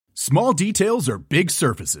Small details are big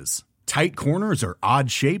surfaces. Tight corners are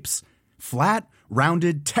odd shapes. Flat,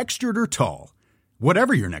 rounded, textured, or tall.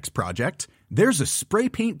 Whatever your next project, there's a spray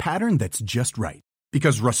paint pattern that's just right.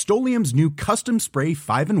 Because Rust-Oleum's new Custom Spray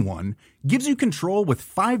 5-in-1 gives you control with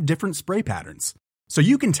 5 different spray patterns. So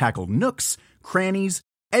you can tackle nooks, crannies,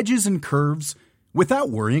 edges, and curves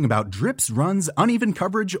without worrying about drips, runs, uneven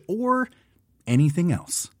coverage, or anything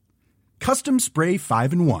else. Custom Spray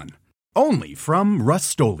 5-in-1. Only from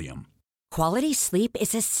Rust-Oleum. Quality sleep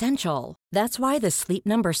is essential. That's why the Sleep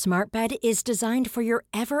Number Smart Bed is designed for your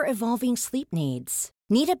ever-evolving sleep needs.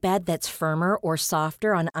 Need a bed that's firmer or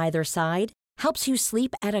softer on either side? Helps you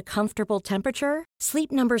sleep at a comfortable temperature?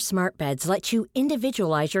 Sleep Number Smart Beds let you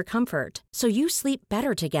individualize your comfort, so you sleep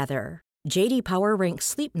better together. J.D. Power ranks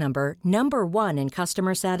Sleep Number number 1 in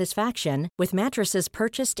customer satisfaction with mattresses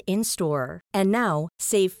purchased in-store. And now,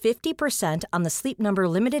 save 50% on the Sleep Number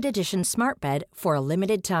Limited Edition Smart Bed for a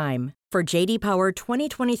limited time. For J.D. Power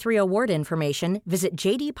 2023 award information, visit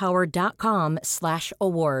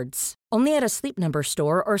jdpower.com/awards. Only at a Sleep Number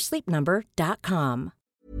store or sleepnumber.com.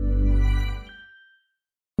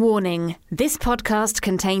 Warning: this podcast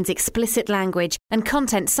contains explicit language and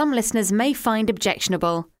content some listeners may find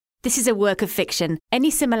objectionable. This is a work of fiction.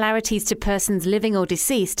 Any similarities to persons living or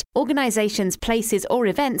deceased, organisations, places or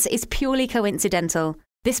events is purely coincidental.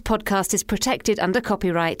 This podcast is protected under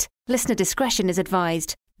copyright. Listener discretion is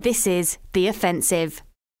advised. This is The Offensive.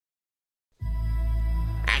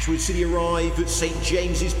 Ashwood City arrive at St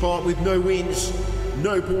James's Park with no wins,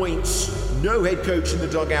 no points, no head coach in the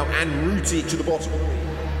dugout and rooted to the bottom.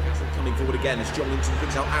 Ashwood coming forward again as John Linton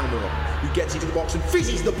picks out Almiron, who gets into the box and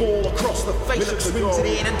fizzes the ball across the face of the goal. Swings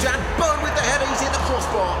it in and Dan Bone with the header, he's hit the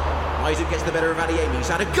crossbar. Isaac gets the better of Adeyemi, he's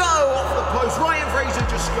had a go off the post. Ryan Fraser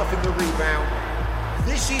just scuffing the rebound.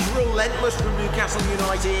 This is relentless from Newcastle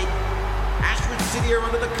United. Ashwood City are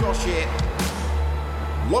under the cosh here.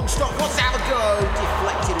 Longstaff wants to have a go,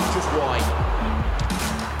 deflected and just wide.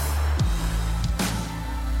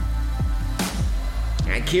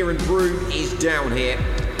 And Kieran Broom is down here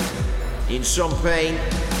in some pain.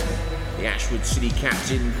 The Ashwood City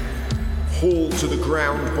captain hauled to the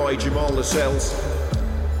ground by Jamal Lascelles.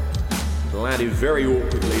 Landed very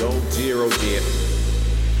awkwardly, oh dear, oh dear.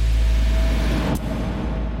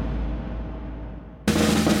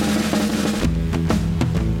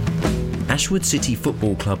 Ashwood City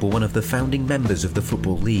Football Club were one of the founding members of the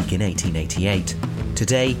Football League in 1888.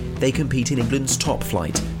 Today, they compete in England's top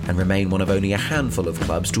flight and remain one of only a handful of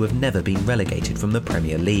clubs to have never been relegated from the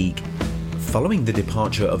Premier League. Following the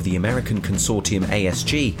departure of the American consortium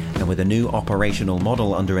ASG and with a new operational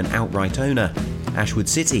model under an outright owner, Ashwood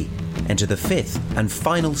City enter the 5th and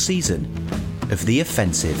final season of The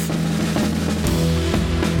Offensive.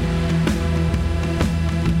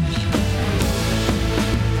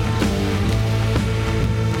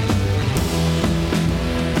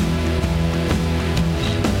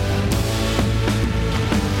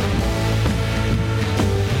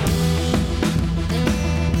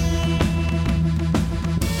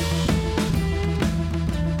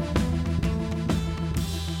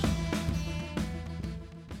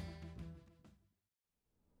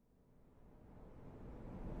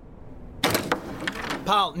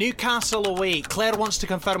 Pal, Newcastle away. Claire wants to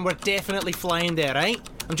confirm we're definitely flying there, right?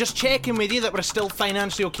 I'm just checking with you that we're still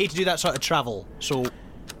financially okay to do that sort of travel, so...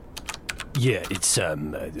 Yeah, it's, a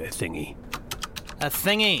thingy. A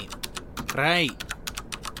thingy? Right.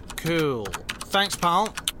 Cool. Thanks,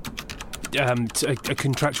 pal. A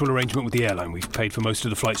contractual arrangement with the airline. We've paid for most of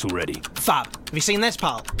the flights already. Fab. Have you seen this,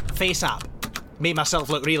 pal? Face app. Made myself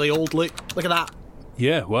look really old, look at that.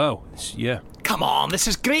 Yeah, wow. Yeah. Come on, this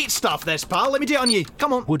is great stuff, this, pal. Let me do it on you.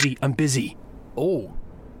 Come on. Woody, I'm busy. Oh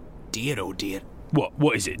dear.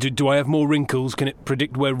 What is it? Do I have more wrinkles? Can it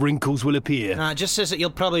predict where wrinkles will appear? It just says that you'll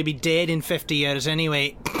probably be dead in 50 years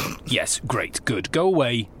anyway. Yes, great, good. Go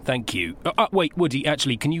away. Thank you. Wait, Woody,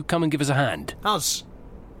 actually, can you come and give us a hand? Us?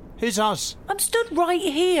 Who's us? I'm stood right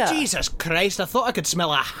here. Jesus Christ, I thought I could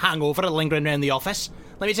smell a hangover lingering around the office.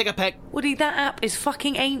 Let me take a pic. Woody, that app is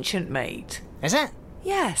fucking ancient, mate. Is it?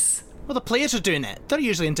 Yes. Well, the players are doing it. They're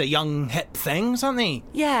usually into young, hip things, aren't they?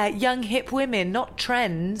 Yeah, young, hip women, not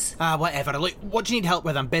trends. Whatever. Look, what do you need help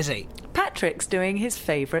with? I'm busy. Patrick's doing his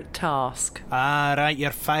favourite task. Right, you're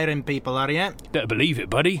firing people, are you? Better believe it,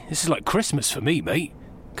 buddy. This is like Christmas for me, mate.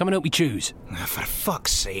 Come and help me choose. For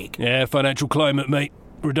fuck's sake. Yeah, financial climate, mate.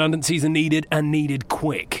 Redundancies are needed, and needed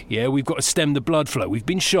quick. Yeah, we've got to stem the blood flow. We've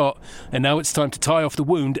been shot, and now it's time to tie off the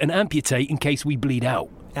wound and amputate in case we bleed out.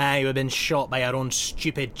 Aye, we've been shot by our own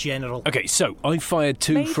stupid general. Okay, so I fired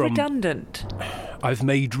two Made redundant. I've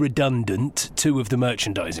made redundant 2 of the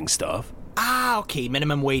merchandising staff. Okay,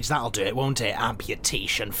 minimum wage, that'll do it, won't it?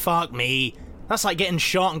 Amputation, fuck me. That's like getting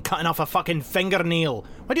shot and cutting off a fucking fingernail.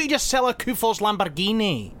 Why don't you just sell a Kufo's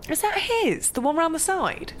Lamborghini? Is that his? The one round the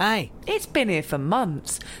side? Aye. It's been here for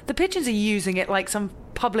months. The pigeons are using it like some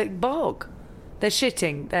public bog. They're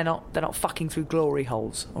shitting. They're not fucking through glory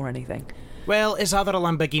holes or anything. Well, his other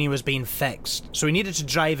Lamborghini was being fixed, so he needed to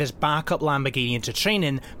drive his backup Lamborghini into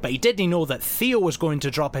training, but he didn't know that Theo was going to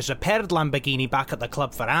drop his repaired Lamborghini back at the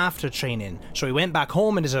club for after training, so he went back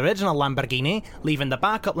home in his original Lamborghini, leaving the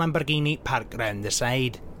backup Lamborghini parked round the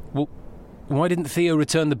side. Well, why didn't Theo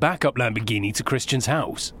return the backup Lamborghini to Christian's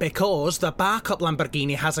house? Because the backup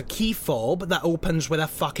Lamborghini has a key fob that opens with a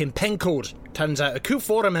fucking pin code. Turns out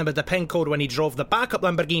Akufo remembered the pin code when he drove the backup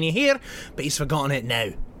Lamborghini here, but he's forgotten it now.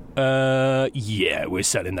 Yeah, we're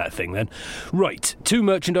selling that thing then. Right, 2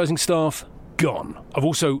 merchandising staff, gone. I've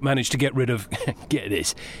also managed to get rid of, get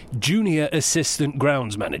this, junior assistant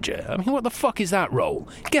grounds manager. I mean, what the fuck is that role?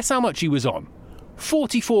 Guess how much he was on?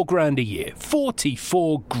 44 grand a year.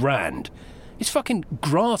 44 grand. It's fucking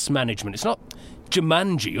grass management. It's not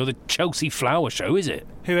Jumanji or the Chelsea Flower Show, is it?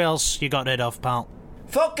 Who else you got rid of, pal?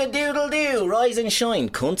 Fuck-a-doodle-doo, rise and shine,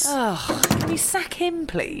 cunts. Oh, can we sack him,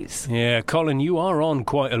 please? Yeah, Colin, you are on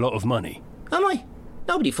quite a lot of money. Am I?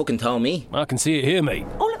 Nobody fucking told me. I can see it here, mate.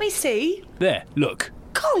 Oh, let me see. There, look.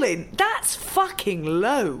 Colin, that's fucking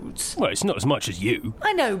loads. Well, it's not as much as you.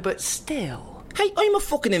 I know, but still. Hey, I'm a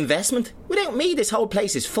fucking investment. Without me, this whole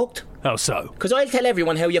place is fucked. How so? Because I'll tell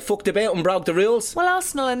everyone how you fucked about and broke the rules. Well,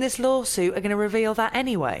 Arsenal and this lawsuit are going to reveal that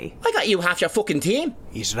anyway. I got you half your fucking team.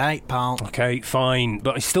 He's right, pal. Okay, fine,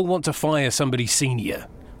 but I still want to fire somebody senior.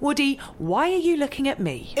 Woody, why are you looking at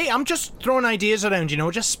me? Hey, I'm just throwing ideas around,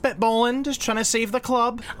 just spitballing, just trying to save the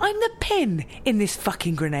club. I'm the pin in this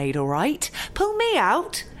fucking grenade, all right? Pull me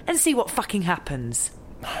out and see what fucking happens.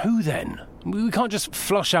 Who then? We can't just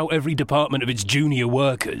flush out every department of its junior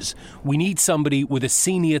workers. We need somebody with a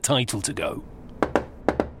senior title to go.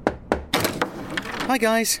 Hi,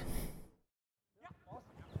 guys.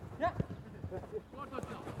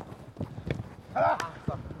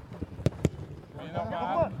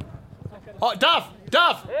 Oh,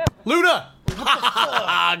 Dav! Luna!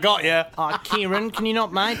 Got ya. Kieran, can you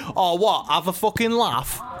not, mate? Oh, what? Have a fucking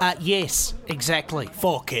laugh? Yes, exactly.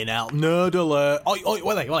 Fucking hell. Nerd alert. Oi,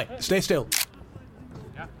 wait. Stay still.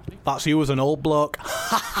 That's you as an old bloke.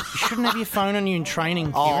 You shouldn't have your phone on you in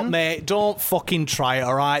training, Kieran. Oh, mate, don't fucking try it,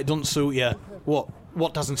 alright? Don't suit you.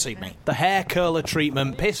 What doesn't suit me? The hair curler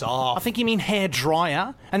treatment, piss off. I think you mean hair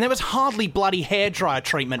dryer. And there was hardly bloody hair dryer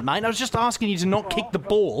treatment, mate. I was just asking you to not kick the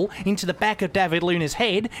ball into the back of David Luna's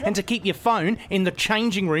head and to keep your phone in the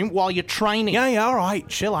changing room while you're training. Yeah, alright,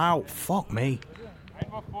 chill out. Fuck me.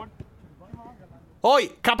 Oi,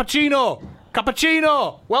 cappuccino!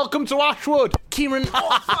 Welcome to Ashwood! Kieran.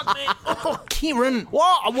 Oh, fuck me. Kieran.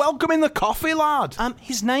 What? I'm welcoming the coffee, lad.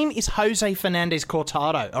 His name is Jose Fernandez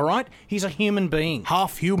Cortado, alright? He's a human being.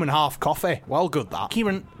 Half human, half coffee. Well, good, that.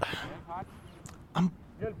 Kieran, I'm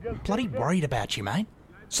bloody worried about you, mate.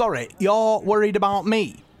 Sorry, you're worried about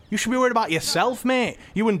me? You should be worried about yourself, mate.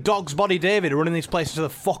 You and Dog's Body David are running this place to the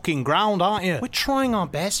fucking ground, aren't you? We're trying our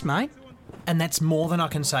best, mate. And that's more than I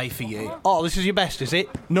can say for you. Oh, this is your best, is it?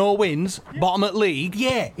 No wins? Bottom at league?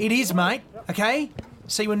 Yeah, it is, mate. Okay?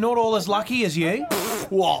 See, we're not all as lucky as you.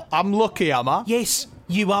 What? I'm lucky, am I? Yes,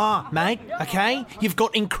 you are, mate. Okay? You've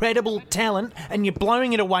got incredible talent and you're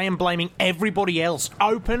blowing it away and blaming everybody else.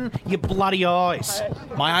 Open your bloody eyes.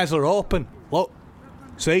 My eyes are open. Look.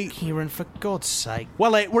 See? Kieran, for God's sake.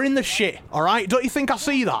 Well, we're in the shit, alright? Don't you think I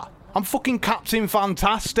see that? I'm fucking Captain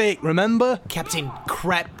Fantastic, remember? Captain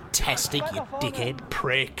Craptastic, you dickhead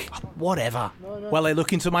prick. Whatever. Welly,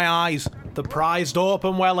 look into my eyes. The prized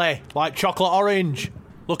open, Welly, like chocolate orange.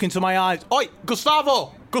 Look into my eyes. Oi,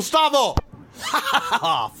 Gustavo!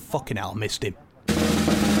 Ah, fucking hell, missed him.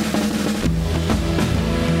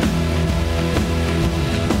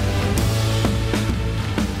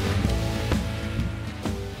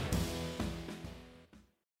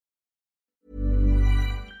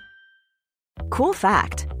 Cool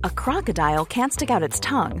fact, a crocodile can't stick out its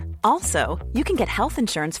tongue. Also, you can get health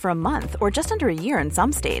insurance for a month or just under a year in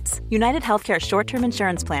some states. United Healthcare short-term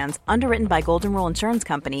insurance plans, underwritten by Golden Rule Insurance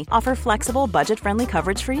Company, offer flexible, budget-friendly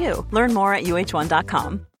coverage for you. Learn more at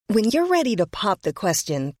uh1.com. When you're ready to pop the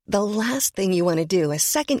question, the last thing you want to do is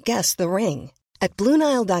second-guess the ring. At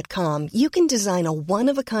BlueNile.com, you can design a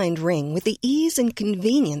one-of-a-kind ring with the ease and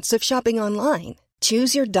convenience of shopping online.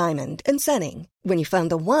 Choose your diamond and setting. When you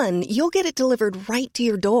find the one, you'll get it delivered right to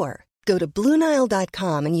your door. Go to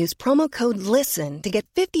BlueNile.com and use promo code LISTEN to get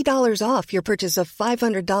 $50 off your purchase of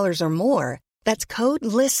 $500 or more. That's code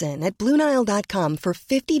LISTEN at BlueNile.com for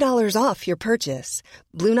 $50 off your purchase.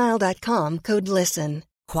 BlueNile.com, code LISTEN.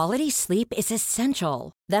 Quality sleep is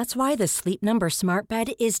essential. That's why the Sleep Number Smart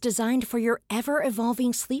Bed is designed for your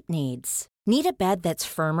ever-evolving sleep needs. Need a bed that's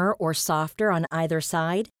firmer or softer on either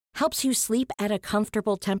side? Helps you sleep at a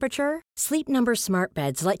comfortable temperature? Sleep Number Smart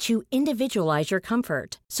Beds let you individualize your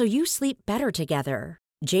comfort, so you sleep better together.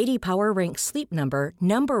 J.D. Power ranks Sleep Number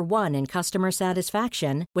number 1 in customer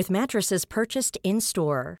satisfaction with mattresses purchased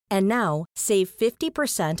in-store. And now, save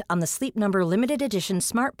 50% on the Sleep Number Limited Edition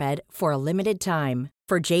Smart Bed for a limited time.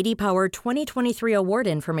 For J.D. Power 2023 award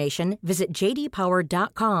information, visit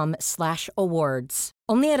jdpower.com/awards.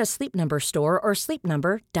 Only at a Sleep Number store or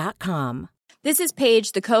sleepnumber.com. This is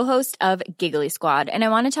Paige, the co-host of Giggly Squad, and I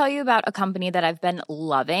want to tell you about a company that I've been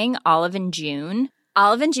loving, Olive & June.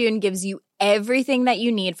 Olive & June gives you everything that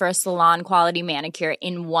you need for a salon-quality manicure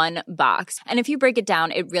in one box. And if you break it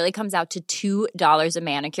down, it really comes out to $2 a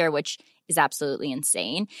manicure, which is absolutely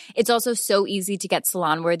insane. It's also so easy to get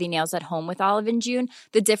salon-worthy nails at home with Olive & June.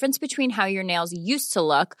 The difference between how your nails used to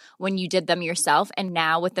look when you did them yourself and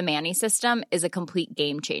now with the Mani system is a complete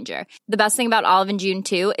game changer. The best thing about Olive & June,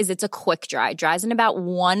 too, is it's a quick dry. Dries in about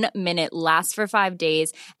 1 minute, lasts for 5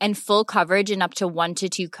 days, and full coverage in up to 1 to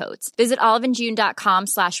 2 coats. Visit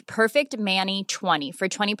oliveandjune.com/perfectmani20 for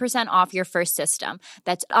 20% off your first system.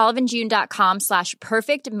 That's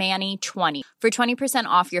oliveandjune.com/perfectmani20 for 20%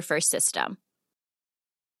 off your first system.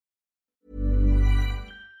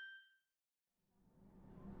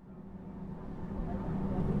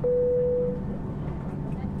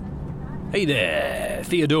 Hey there,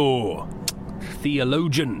 Theodore.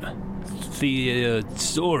 Theologian.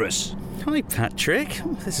 Theosaurus. Hi, Patrick.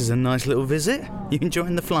 This is a nice little visit. You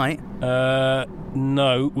enjoying the flight?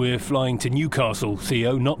 No, we're flying to Newcastle,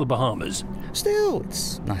 Theo, not the Bahamas. Still,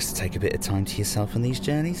 it's nice to take a bit of time to yourself on these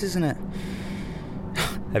journeys, isn't it?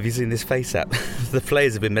 Have you seen this face app? The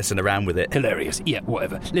players have been messing around with it. Hilarious. Yeah,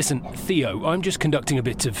 whatever. Listen, Theo, I'm just conducting a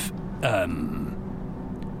bit of,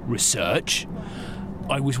 research.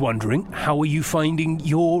 I was wondering, how are you finding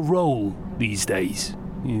your role these days?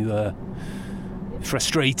 You,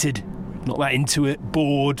 frustrated, not that into it,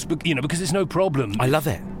 bored, but, because it's no problem. I love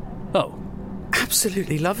it. Oh.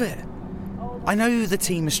 Absolutely love it. I know the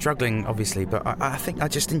team is struggling, obviously, but I think I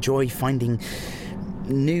just enjoy finding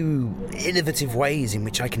new, innovative ways in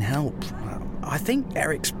which I can help. I think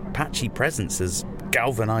Eric's patchy presence has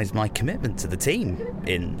galvanised my commitment to the team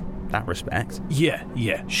in that respect. Yeah,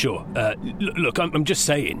 sure. Look, I'm just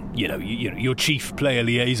saying, you're chief player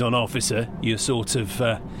liaison officer. You're sort of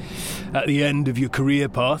at the end of your career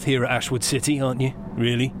path here at Ashwood City, aren't you?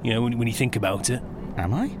 Really? When you think about it.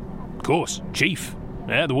 Am I? Of course, chief.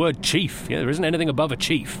 Yeah, the word chief. Yeah, there isn't anything above a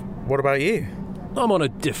chief. What about you? I'm on a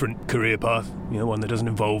different career path, one that doesn't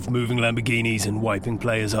involve moving Lamborghinis and wiping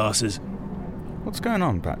players' arses. What's going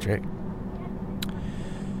on, Patrick?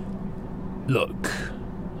 Look,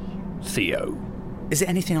 Theo. Is there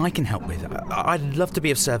anything I can help with? I'd love to be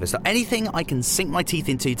of service. Anything I can sink my teeth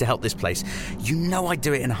into to help this place. I'd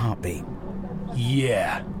do it in a heartbeat.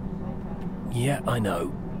 Yeah, I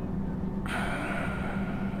know.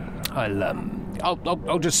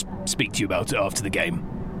 I'll just speak to you about it after the game.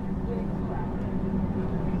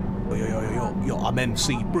 Yo, I'm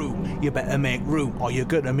MC Broom. You better make room or you're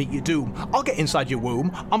gonna meet your doom. I'll get inside your womb.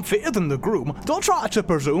 I'm fitter than the groom. Don't try to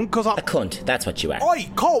presume, cause I'm... A cunt, that's what you are. Oi,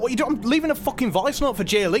 Cole, what you doing? I'm leaving a fucking voice note for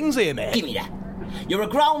Jay Lings here, mate. Give me that. You're a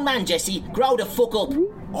grown man, Jesse. Grow the fuck up.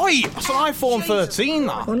 Oi, that's an iPhone 13,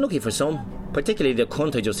 that. Unlucky for some. Particularly the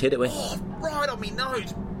cunt I just hit it with. Oh, right on me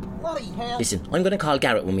nose. Bloody hell. Listen, I'm going to call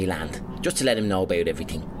Garrett when we land, just to let him know about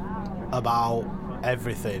everything. About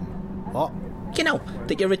everything? What? You know,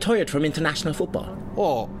 that you're retired from international football.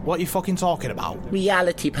 Oh, what are you fucking talking about?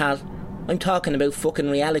 Reality, pal. I'm talking about fucking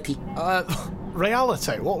reality.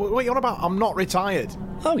 Reality? What are you on about? I'm not retired.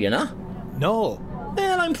 Oh, you're not? No.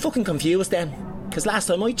 Well, I'm fucking confused then. Because last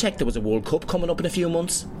time I checked, there was a World Cup coming up in a few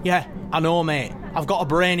months. Yeah, I know, mate. I've got a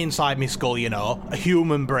brain inside my skull, a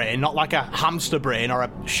human brain, not like a hamster brain or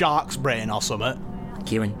a shark's brain or something.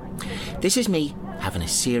 Kieran, this is me having a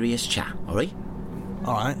serious chat, alright?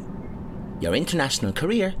 Alright. Your international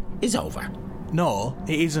career is over. No,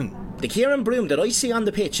 it isn't. The Kieran Broom that I see on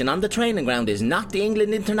the pitch and on the training ground is not the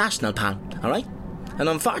England international, pal, alright? And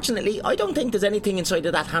unfortunately, I don't think there's anything inside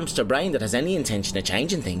of that hamster brain that has any intention of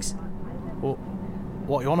changing things. Well,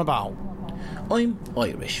 what are you on about? I'm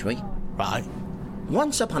Irish, right? Right.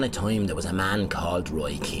 Once upon a time, there was a man called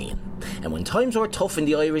Roy Keane. And when times were tough in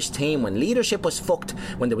the Irish team, when leadership was fucked,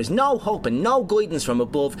 when there was no hope and no guidance from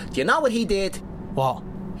above, do you know what he did? What?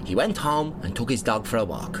 He went home and took his dog for a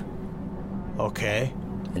walk. Okay.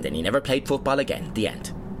 And then he never played football again. The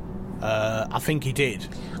end. I think he did.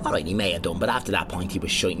 Alright, he may have done, but after that point he was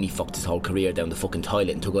shite and he fucked his whole career down the fucking toilet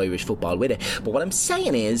and took Irish football with it. But what I'm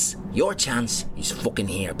saying is, your chance is fucking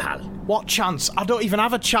here, pal. What chance? I don't even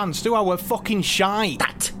have a chance, do I? We're fucking shy.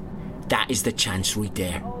 That is the chance right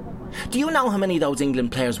there. Do you know how many of those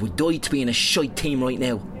England players would die to be in a shite team right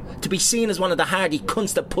now? To be seen as one of the hardy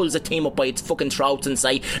cunts that pulls a team up by its fucking throats and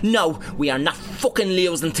say, no, we are not fucking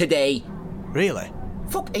losing today. Really?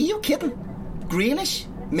 Fuck, are you kidding? Grealish?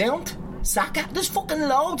 Mount? Saka? There's fucking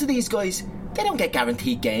loads of these guys. They don't get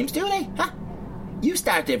guaranteed games, do they? Huh? You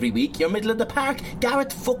start every week, you're middle of the park.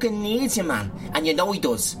 Gareth fucking needs you, man. And you know he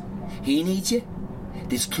does. He needs you.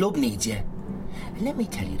 This club needs you. And let me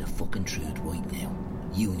tell you the fucking truth right now.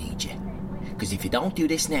 You need you. Because if you don't do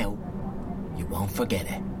this now, you won't forget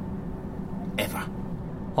it. Ever.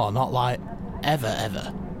 Oh, not like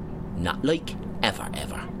ever. Not like ever.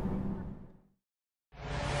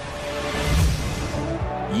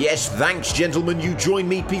 Yes, thanks, gentlemen. You join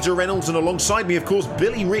me, Peter Reynolds, and alongside me, of course,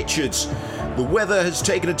 Billy Richards. The weather has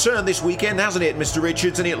taken a turn this weekend, hasn't it, Mr.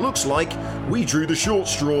 Richards? And it looks like we drew the short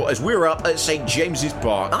straw as we're up at St. James's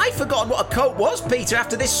Park. I'd forgotten what a coat was, Peter,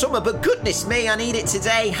 after this summer, but goodness me, I need it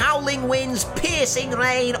today. Howling winds, piercing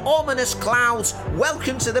rain, ominous clouds.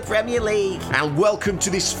 Welcome to the Premier League. And welcome to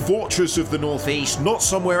this fortress of the North East, not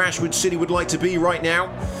somewhere Ashwood City would like to be right now.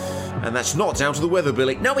 And that's not down to the weather,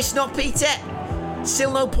 Billy. No, it's not, Peter.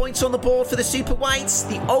 Still no points on the board for the Super Whites,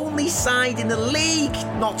 the only side in the league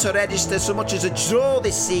not to register so much as a draw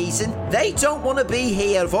this season. They don't want to be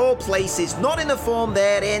here, of all places, not in the form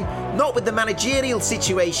they're in, not with the managerial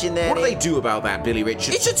situation they're in. What do they do about that, Billy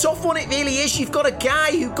Richards? It's a tough one, it really is. You've got a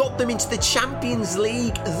guy who got them into the Champions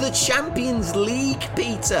League,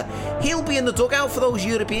 Peter. He'll be in the dugout for those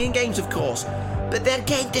European games, of course. But they're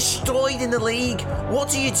getting destroyed in the league. What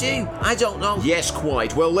do you do? I don't know. Yes,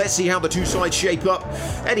 quite. Well, let's see how the two sides shape up.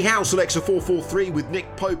 Eddie Howe selects a 4-4-3 with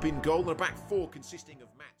Nick Pope in goal and a back four consisting of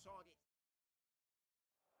Matt Target.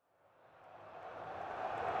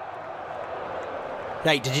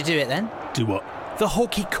 Right, did you do it then? Do what? The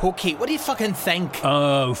hokey cokey. What do you fucking think?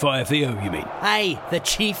 Oh, Fire Theo, you mean? Aye, the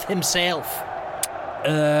chief himself.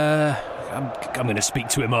 I'm going to speak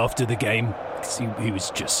to him after the game. 'Cause he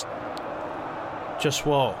was just... Just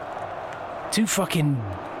what? Too fucking...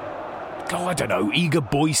 Oh, I don't know, eager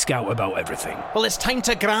Boy Scout about everything. Well, it's time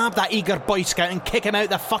to grab that eager Boy Scout and kick him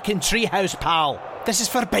out the fucking treehouse, pal. This is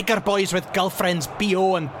for bigger boys with girlfriends,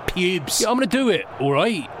 BO and pubes. Yeah, I'm going to do it, all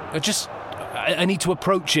right? I need to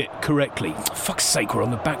approach it correctly. For fuck's sake, we're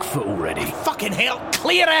on the back foot already. Fucking hell,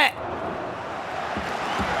 clear it!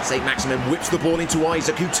 St. Maximin whips the ball into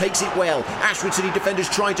Isaac, who takes it well. Ashwood City defenders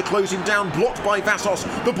trying to close him down, blocked by Vassos.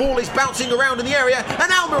 The ball is bouncing around in the area,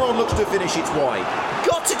 and Almiron looks to finish it wide.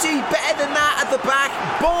 Got to do better than that at the back.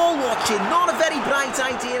 Ball watching, not a very bright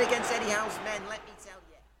idea against Eddie Howe's men, let me tell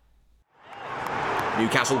you.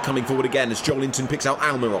 Newcastle coming forward again as Joelinton picks out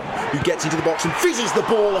Almiron, who gets into the box and fizzes the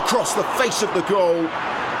ball across the face of the goal.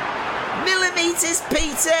 Millimetres,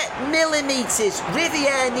 Peter, millimetres.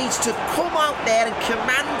 Riviere needs to come out there and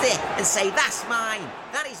command it and say, that's mine.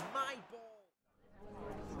 That is my ball.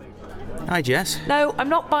 Hi, Jess. No, I'm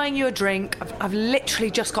not buying you a drink. I've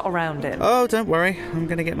literally just got around it. Oh, don't worry. I'm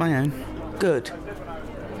going to get my own. Good.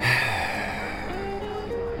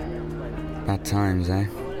 Bad times, eh?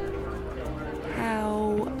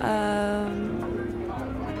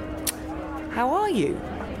 How are you?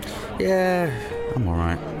 Yeah, I'm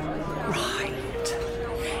alright. Right.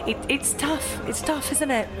 It's tough. It's tough,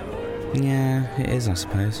 isn't it? Yeah, it is, I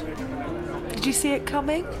suppose. Did you see it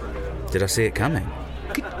coming? Did I see it coming?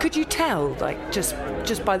 Could you tell, like, just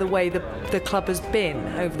by the way the club has been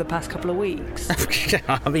over the past couple of weeks?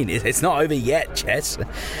 I mean, it's not over yet, Jess.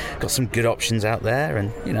 Got some good options out there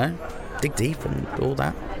and, you know, dig deep and all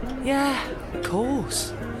that. Yeah, of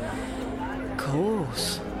course.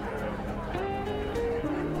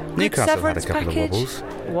 Newcastle had a couple of wobbles.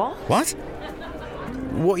 What?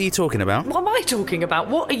 What are you talking about? What am I talking about?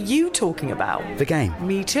 What are you talking about? The game.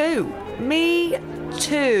 Me too.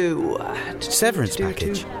 Severance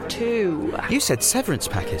package. Two. You said severance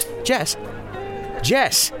package. Jess!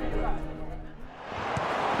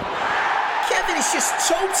 Kevin is just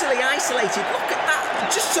totally isolated. Look at that.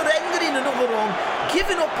 Just surrendering another one.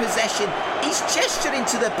 Giving up possession. He's gesturing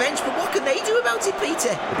to the bench, but what can they do about it,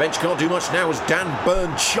 Peter? The bench can't do much now as Dan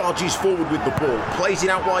Byrne charges forward with the ball. Plays it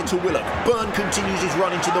out wide to Willock. Byrne continues his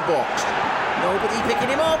run into the box. Nobody picking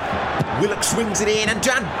him up. Willock swings it in and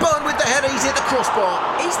Dan Byrne with the header. He's hit the crossbar.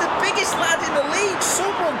 He's the biggest lad in the league.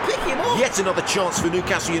 Someone pick him up. Yet another chance for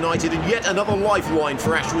Newcastle United and yet another lifeline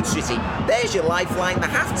for Ashwood City. There's your lifeline, the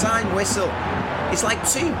half-time whistle. It's like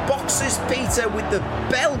two boxers, Peter, with the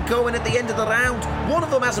bell going at the end of the round. One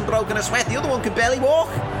of them hasn't broken a sweat, the other one can barely walk.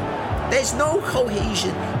 There's no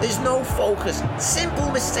cohesion, there's no focus.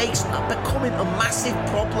 Simple mistakes are becoming a massive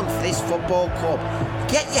problem for this football club.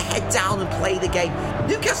 Get your head down and play the game.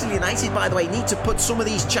 Newcastle United, by the way, need to put some of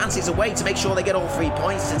these chances away to make sure they get all 3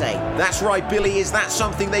 points today. That's right, Billy. Is that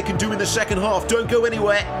something they can do in the second half? Don't go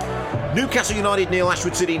anywhere. Newcastle United 0,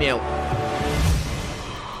 Ashwood City 0.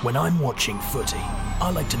 When I'm watching footy,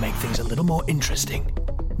 I like to make things a little more interesting.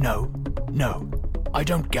 No, I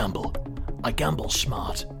don't gamble. I gamble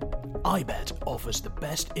smart. iBet offers the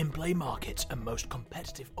best in-play markets and most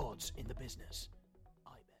competitive odds in the business.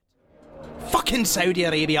 Fucking Saudi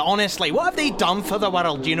Arabia, honestly, what have they done for the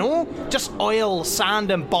world, you know? Just oil, sand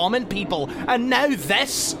and bombing people, and now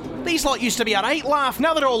this? These lot used to be a right laugh,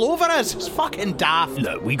 now they're all over us. It's fucking daft.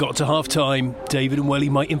 Look, we got to half-time. David and Welly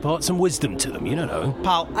might impart some wisdom to them, you know.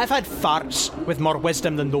 Pal, I've had farts with more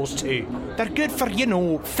wisdom than those two. They're good for,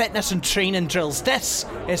 fitness and training drills. This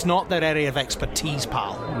is not their area of expertise,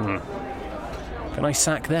 pal. Can I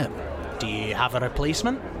sack them? Do you have a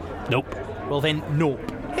replacement? Nope. Well then, nope.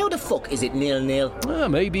 How the fuck is it 0-0?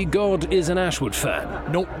 Maybe God is an Ashwood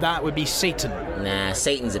fan. Nope, that would be Satan. Nah,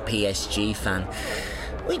 Satan's a PSG fan.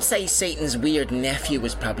 We'd say Satan's weird nephew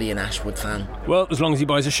was probably an Ashwood fan. Well, as long as he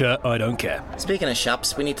buys a shirt, I don't care. Speaking of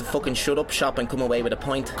shops, we need to fucking shut up shop and come away with a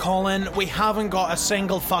point. Colin, we haven't got a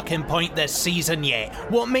single fucking point this season yet.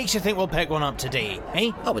 What makes you think we'll pick one up today,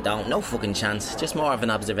 eh? Oh, we don't. No fucking chance. Just more of an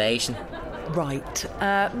observation. Right.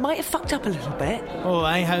 Might have fucked up a little bit. Oh,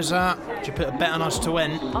 eh? How's that? Did you put a bet on us to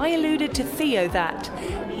win? I alluded to Theo that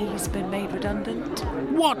he's been made redundant.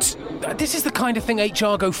 What? This is the kind of thing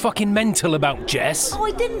HR go fucking mental about, Jess. Oh,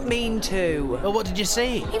 I didn't mean to. Well, what did you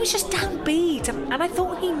say? He was just downbeat, and I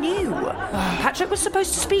thought he knew. Patrick was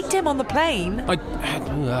supposed to speak to him on the plane.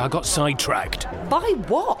 I got sidetracked. By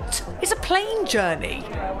what? It's a plane journey.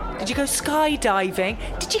 Did you go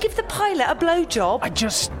skydiving? Did you give the pilot a blowjob?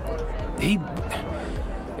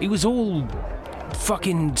 He was all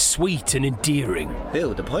fucking sweet and endearing.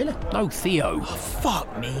 Who, the pilot? No, Theo. Oh,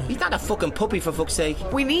 fuck me. He's not a fucking puppy, for fuck's sake.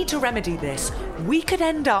 We need to remedy this. We could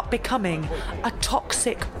end up becoming a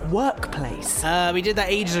toxic workplace. We did that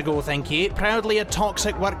ages ago, thank you. Proudly a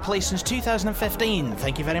toxic workplace since 2015.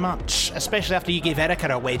 Thank you very much. Especially after you gave Erica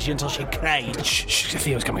a wedgie until she cried. Shh,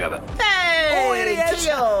 Theo's coming over. Hey! Oh, here he is!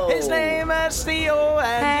 Theo! His name is Theo,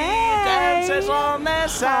 and he dances on the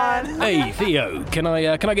sun. Hey, Theo, can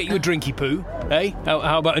I get you a drinky poo? Hey,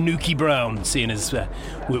 how about a Nuki Brown? Seeing as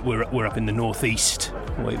we're up in the northeast.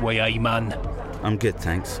 Way, man. I'm good,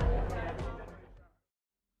 thanks.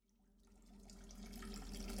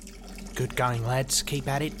 Good going, lads. Keep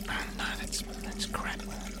at it. No, that's crap.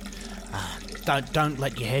 Don't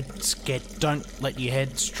let your heads Don't let your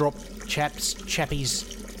heads drop, chappy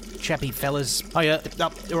fellas. Oh yeah,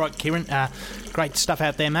 all right, Kieran. Great stuff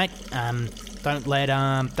out there, mate. Don't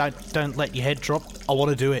let your head drop. I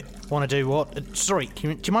want to do it. Want to do what? Sorry,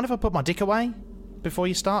 Kieran. Do you mind if I put my dick away before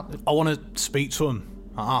you start? I want to speak to him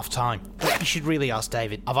at half time. You should really ask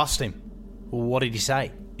David. I've asked him. Well, what did he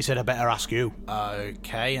say? He said I better ask you.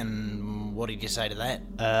 Okay, and what did you say to that?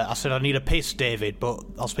 I said I need a piss, David, but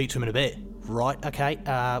I'll speak to him in a bit. Right, okay.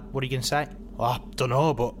 What are you going to say? Well, I don't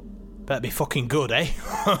know, but better be fucking good, eh?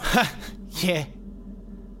 Yeah.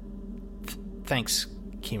 Thanks,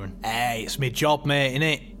 Kieran. Hey, it's my job, mate,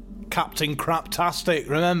 innit? Captain Craptastic,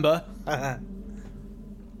 remember?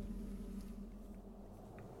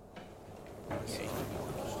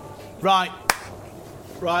 Right,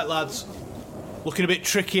 lads. Looking a bit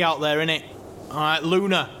tricky out there, innit? Alright,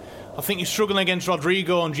 Luna. I think you're struggling against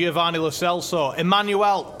Rodrigo and Giovanni Lo Celso.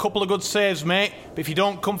 Emmanuel, couple of good saves, mate. But if you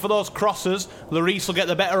don't come for those crosses, Lloris will get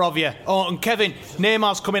the better of you. Oh, and Kevin,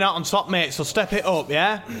 Neymar's coming out on top, mate, so step it up,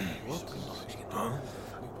 yeah?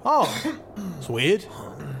 Oh, it's weird.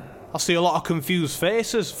 I see a lot of confused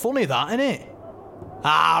faces. Funny that, innit?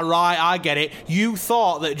 Ah, right, I get it. You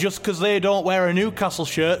thought that just because they don't wear a Newcastle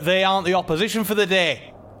shirt, they aren't the opposition for the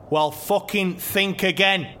day. Well, fucking think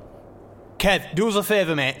again. Kev, do us a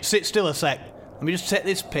favour, mate. Sit still a sec. Let me just take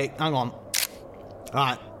this pic. Hang on.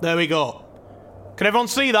 Right, there we go. Can everyone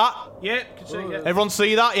see that? Yeah, can see, yeah. Everyone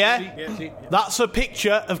see that, yeah? Yeah. That's a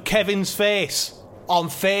picture of Kevin's face on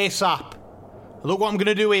Face app. Look what I'm going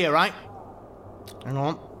to do here, right? Hang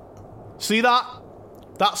on. See that?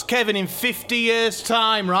 That's Kevin in 50 years'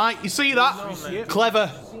 time, right? You see that?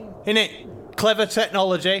 Clever, innit? Clever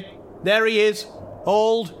technology. There he is.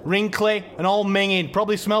 Old, wrinkly, and all minging.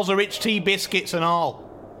 Probably smells of rich tea biscuits and all.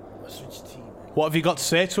 What have you got to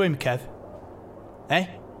say to him, Kev? Eh?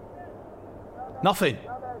 Nothing?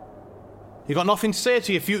 You got nothing to say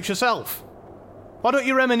to your future self? Why don't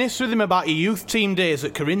you reminisce with him about your youth team days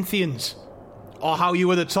at Corinthians? Or how you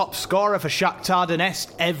were the top scorer for Shakhtar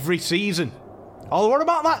Donetsk every season? Or what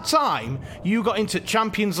about that time you got into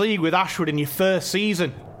Champions League with Ashwood in your first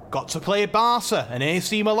season? Got to play Barca and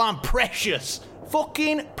AC Milan. Precious,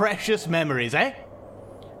 fucking precious memories, eh?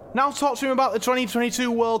 Now talk to him about the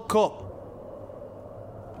 2022 World Cup.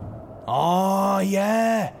 Oh,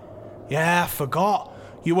 yeah. Yeah, I forgot.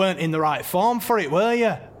 You weren't in the right form for it, were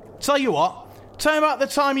you? Tell you what, tell him about the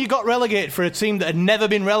time you got relegated for a team that had never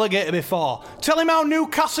been relegated before. Tell him how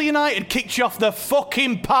Newcastle United kicked you off the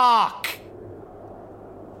fucking park.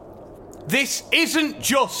 This isn't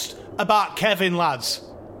just about Kevin, lads.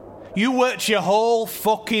 You worked your whole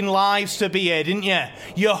fucking lives to be here, didn't you?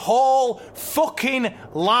 Your whole fucking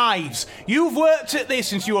lives. You've worked at this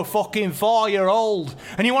since you were fucking 4-year-old.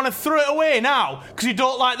 And you want to throw it away now because you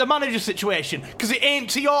don't like the manager situation, because it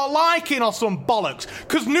ain't to your liking or some bollocks,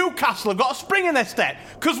 because Newcastle have got a spring in their step.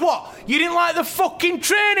 Because what? You didn't like the fucking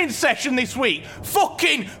training session this week?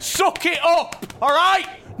 Fucking suck it up, alright?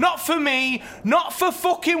 Not for me, not for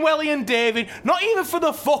fucking Welly and David, not even for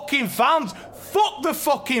the fucking fans. Fuck the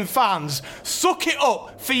fucking fans. Suck it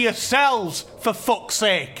up for yourselves, for fuck's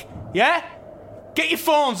sake. Yeah? Get your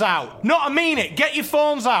phones out. No, I mean it. Get your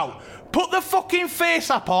phones out. Put the fucking face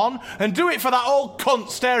app on and do it for that old cunt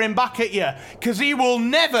staring back at you. Because he will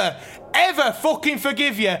never, ever fucking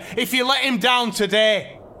forgive you if you let him down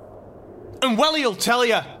today. And Welly will tell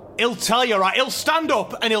you. He'll tell you, right? He'll stand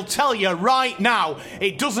up and he'll tell you right now,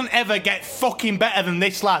 it doesn't ever get fucking better than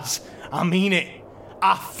this, lads. I mean it.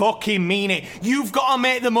 I fucking mean it. You've got to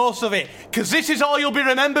make the most of it, because this is all you'll be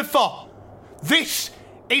remembered for. This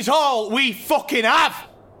is all we fucking have.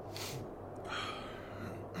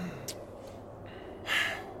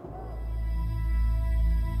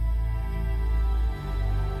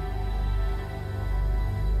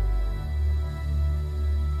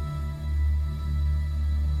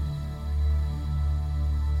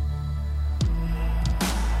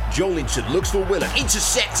 Jolinton looks for Willock,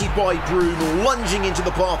 intercepted by Broom, lunging into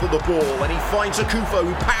the path of the ball, and he finds Akufo,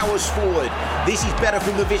 who powers forward. This is better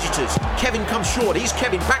from the visitors. Kevin comes short. Here's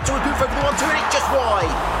Kevin, back to Akufo for the 1-2, and it's just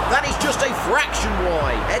wide. That is just a fraction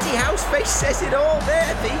wide. Eddie Houseface says it all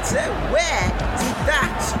there, Peter. Where did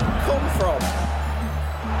that come from?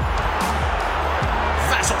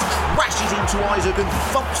 Vassos crashes into Isaac and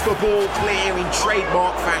thumps the ball clear in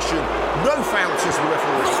trademark fashion. No foul, says the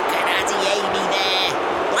referee. Look at Addy Amy there.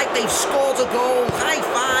 Like they've scored a goal. High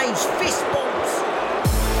fives, fist bumps.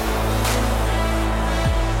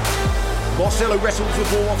 Marcelo wrestles the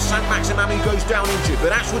ball off St. Maximin, who goes down injured, but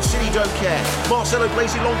Ashwood City don't care. Marcelo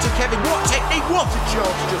plays it long to Kevin. What technique, what a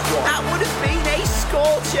chance, just one. That would have been a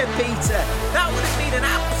scorcher, Peter. That would have been an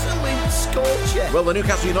absolute scorcher. Well, the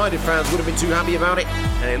Newcastle United fans would have been too happy about it,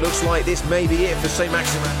 and it looks like this may be it for St.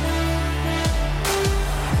 Maximin.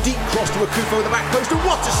 Deep cross to Akufo at the back post, and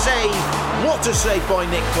what a save! What a save by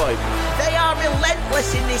Nick Pope. They are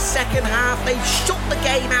relentless in this second half. They've shut the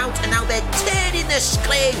game out, and now they're turning the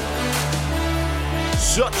screw.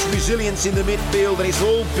 Such resilience in the midfield, and it's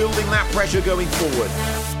all building that pressure going forward.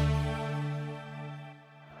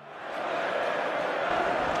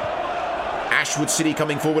 Ashwood City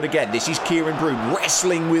coming forward again. This is Kieran Broom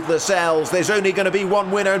wrestling with Lascelles. There's only going to be one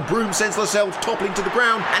winner, and Broom sends Lascelles toppling to the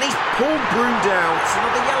ground, and he's pulled Broom down. That's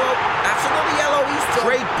another yellow. That's another yellow. He's done.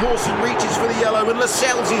 Craig Pawson reaches for the yellow, and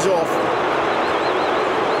Lascelles is off.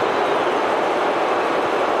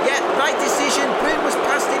 Yeah, right decision. Broom was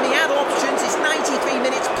past him. He had options. It's 93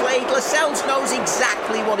 minutes played. Lascelles knows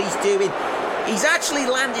exactly what he's doing. He's actually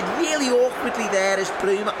landed really awkwardly there as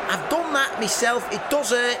Broom. I've done that myself. It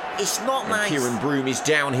does hurt. It's not nice. Kieran Broom is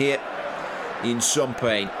down here in some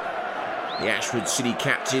pain. The Ashwood City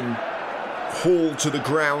captain hauled to the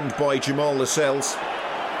ground by Jamal Lascelles.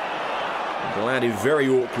 Landed very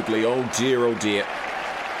awkwardly. Oh dear, oh dear.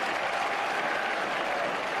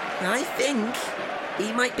 I think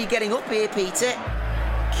he might be getting up here, Peter.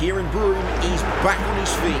 Kieran Broom is back on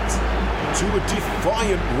his feet to a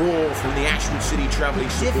defiant roar from the Ashwood City travelling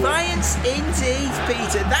support. Defiance indeed,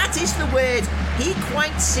 Peter. That is the word. He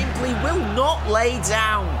quite simply will not lay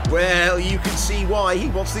down. Well, you can see why he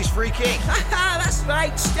wants this free kick. That's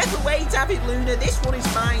right. Step away, David Luna. This one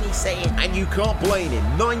is mine, he's saying. And you can't blame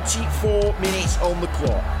him. 94 minutes on the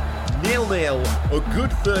clock. 0-0. A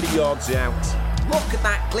good 30 yards out. Look at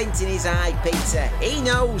that glint in his eye, Peter. He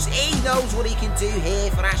knows what he can do here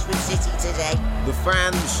for Ashwood City today. The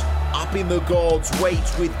fans up in the gods wait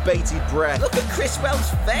with bated breath. Look at Chris Wells'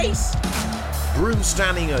 face. Broom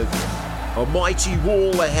standing over him. A mighty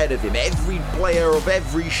wall ahead of him, every player of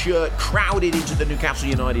every shirt crowded into the Newcastle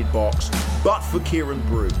United box, but for Kieran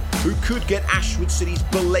Broom, who could get Ashwood City's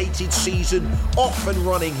belated season off and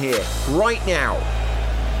running here, right now.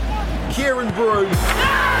 Kieran Broom,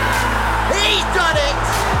 he's done it!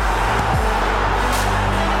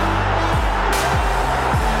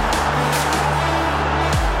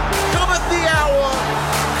 Cometh the hour,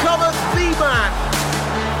 cometh the man.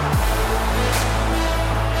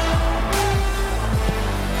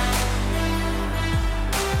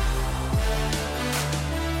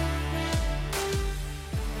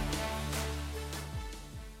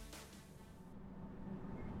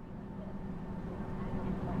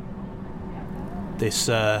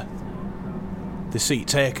 This seat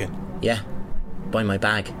taken? Yeah, by my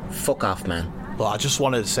bag. Fuck off, man. Well, I just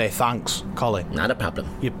wanted to say thanks, Colin. Not a problem.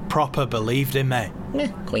 You proper believed in me.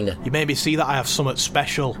 Yeah, kinda. You made me see that I have something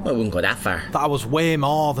special. I wouldn't go that far. That I was way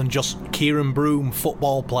more than just Kieran Broom,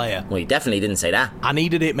 football player. Well, you definitely didn't say that. I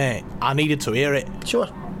needed it, mate. I needed to hear it. Sure.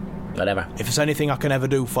 Whatever. If there's anything I can ever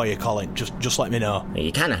do for you, Colin, just let me know. Yeah,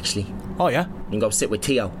 you can, actually. Oh, yeah? You can go sit with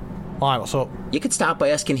Theo. Alright, what's up? You could start by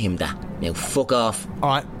asking him that. Now, fuck off.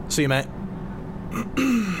 Alright, see you, mate.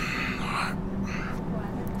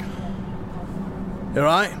 You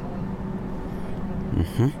alright?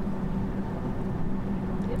 Mm-hmm.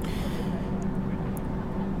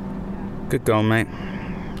 Good goal, mate.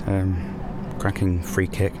 Cracking free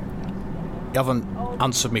kick. You haven't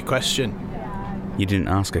answered me question. You didn't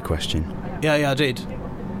ask a question. Yeah, I did.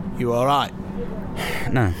 You alright?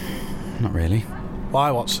 No, not really. Why?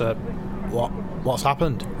 What's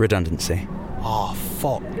happened? Redundancy. Oh,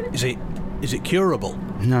 fuck. Is it curable?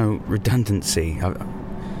 No, redundancy.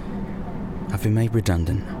 I've been made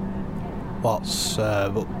redundant. What's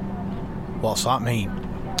that mean?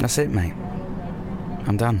 That's it, mate.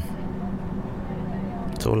 I'm done.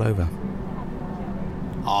 It's all over.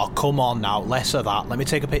 Oh, come on now. Less of that. Let me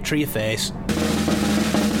take a picture of your face.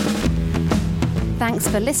 Thanks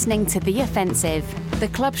for listening to The Offensive. The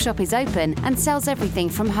club shop is open and sells everything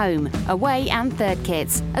from home, away and third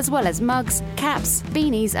kits, as well as mugs, caps,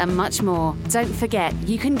 beanies and much more. Don't forget,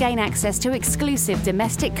 you can gain access to exclusive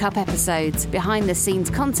Domestic Cup episodes, behind-the-scenes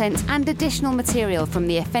content and additional material from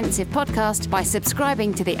The Offensive podcast by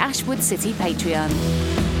subscribing to the Ashwood City Patreon.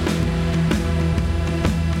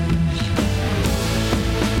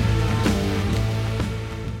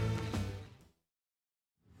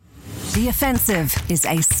 The Offensive is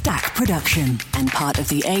a Stack production and part of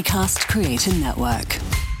the Acast Creator Network.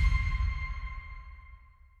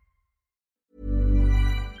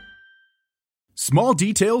 Small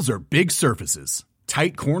details are big surfaces.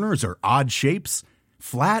 Tight corners are odd shapes.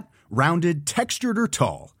 Flat, rounded, textured, or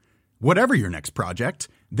tall. Whatever your next project,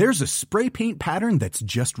 there's a spray paint pattern that's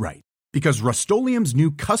just right. Because Rust-Oleum's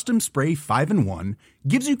new Custom Spray 5-in-1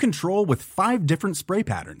 gives you control with 5 different spray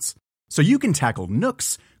patterns. So you can tackle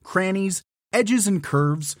nooks, crannies, edges, and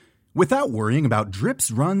curves without worrying about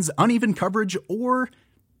drips, runs, uneven coverage, or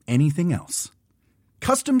anything else.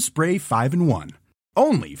 Custom Spray 5-in-1.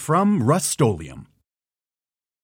 Only from Rust-Oleum.